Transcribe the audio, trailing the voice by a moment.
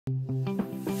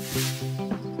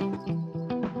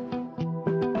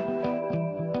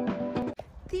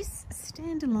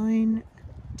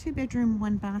2-bedroom,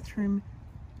 1-bathroom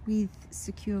with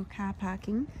secure car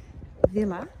parking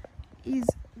villa is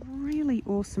really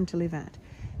awesome to live at.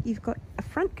 You've got a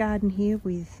front garden here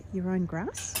with your own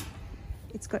grass.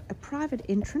 It's got a private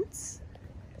entrance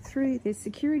through. There's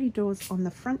security doors on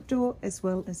the front door as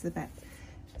well as the back.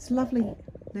 It's lovely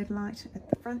LED light at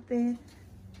the front there.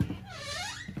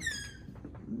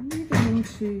 Moving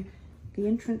into the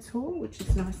entrance hall, which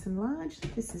is nice and large.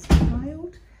 This is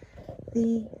tiled.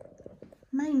 The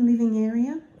main living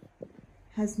area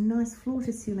has nice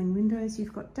floor-to-ceiling windows.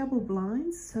 You've got double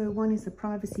blinds, so one is a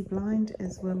privacy blind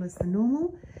as well as the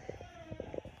normal.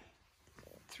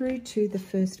 Through to the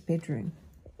first bedroom.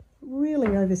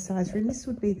 Really oversized room. This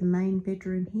would be the main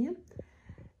bedroom here.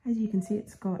 As you can see,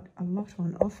 it's got a lot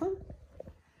on offer.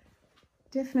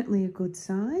 Definitely a good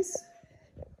size.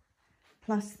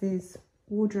 Plus there's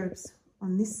wardrobes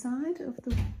on this side of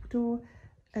the door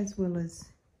as well as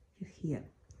here.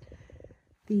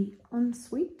 The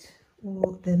ensuite,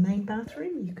 or the main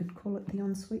bathroom, you could call it the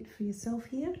ensuite for yourself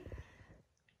here.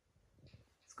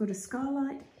 It's got a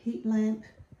skylight, heat lamp,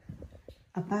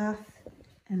 a bath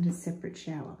and a separate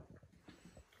shower.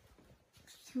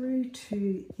 Through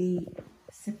to the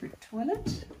separate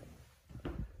toilet,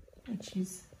 which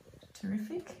is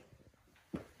terrific.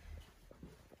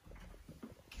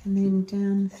 And then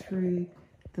down through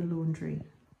the laundry.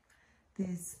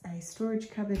 There's a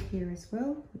storage cupboard here as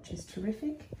well, which is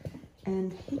terrific,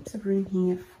 and heaps of room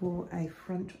here for a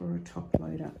front or a top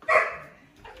loader.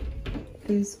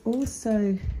 There's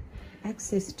also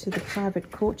access to the private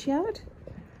courtyard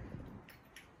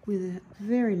with a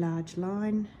very large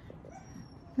line.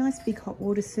 Nice big hot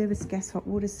water service, gas hot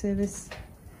water service,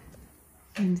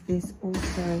 and there's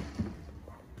also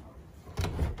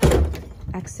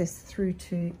access through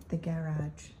to the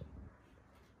garage.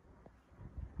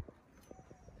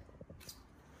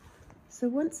 So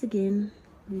once again,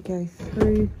 we go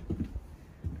through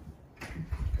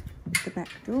the back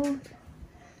door.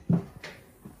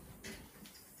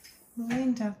 We'll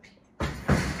end up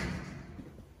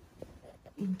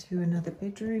into another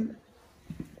bedroom.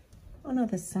 On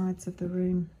other sides of the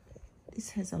room,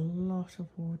 this has a lot of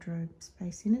wardrobe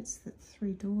space in it. It's got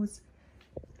 3 doors,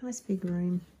 nice big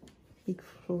room, big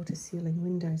floor to ceiling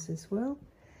windows as well.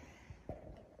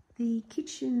 The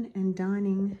kitchen and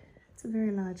dining, it's a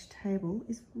very large table,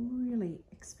 is really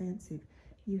expansive.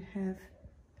 You have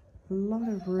a lot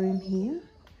of room here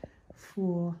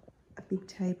for a big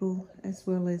table as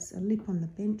well as a lip on the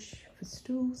bench for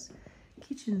stools.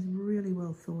 Kitchen's really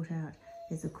well thought out.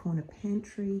 There's a corner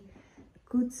pantry,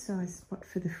 good size spot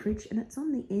for the fridge, and it's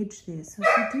on the edge there, so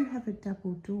if you do have a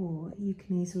double door you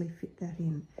can easily fit that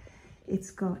in. It's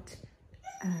got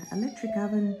electric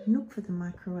oven, nook for the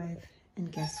microwave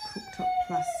and gas cooktop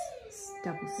plus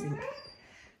double sink.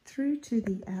 Through to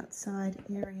the outside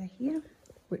area here,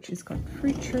 which has got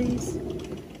fruit trees.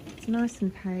 It's nice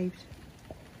and paved,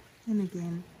 and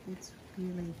again it's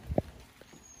really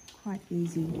quite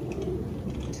easy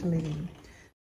to live in.